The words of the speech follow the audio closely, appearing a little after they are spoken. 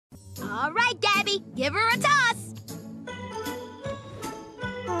All right, Gabby, give her a toss.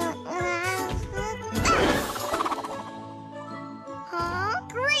 Huh?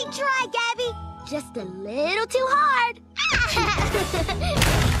 Great try, Gabby. Just a little too hard.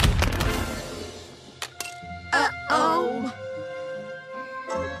 Uh-oh.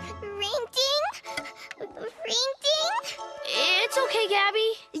 It's okay,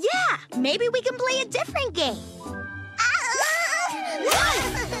 Gabby. Yeah, maybe we can play a different game.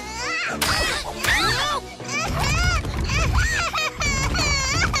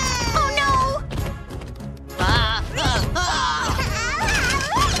 Oh, no!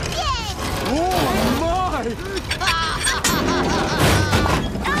 Oh, my!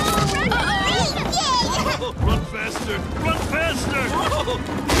 Run faster! Run faster!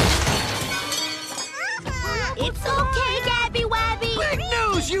 It's okay, Gabby Wabby. Big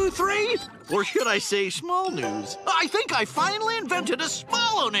news, you three! Or should I say small news? I think I finally invented a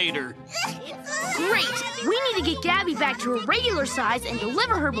Smallonator. Great! We need to get Gabby back to her regular size and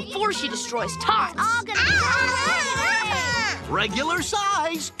deliver her before she destroys Tots. All gonna Regular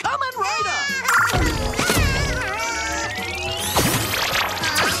size, coming right up.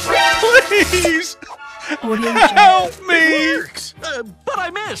 Please! Help me! But I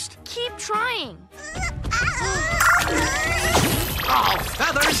missed. Keep trying. Oh,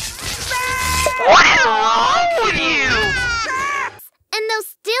 feathers! What's wrong with you? And there'll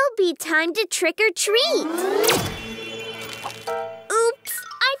still be time to trick or treat. Oops,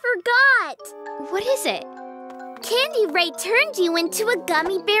 I forgot. What is it? Candy Ray turned you into a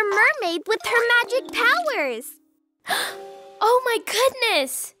gummy bear mermaid with her magic powers. Oh my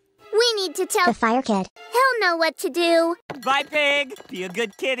goodness! We need to tell the Fire Kid. He'll know what to do. Bye, Pig. Be a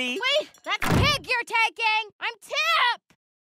good kitty. Wait, that's Pig you're taking! I'm Tip!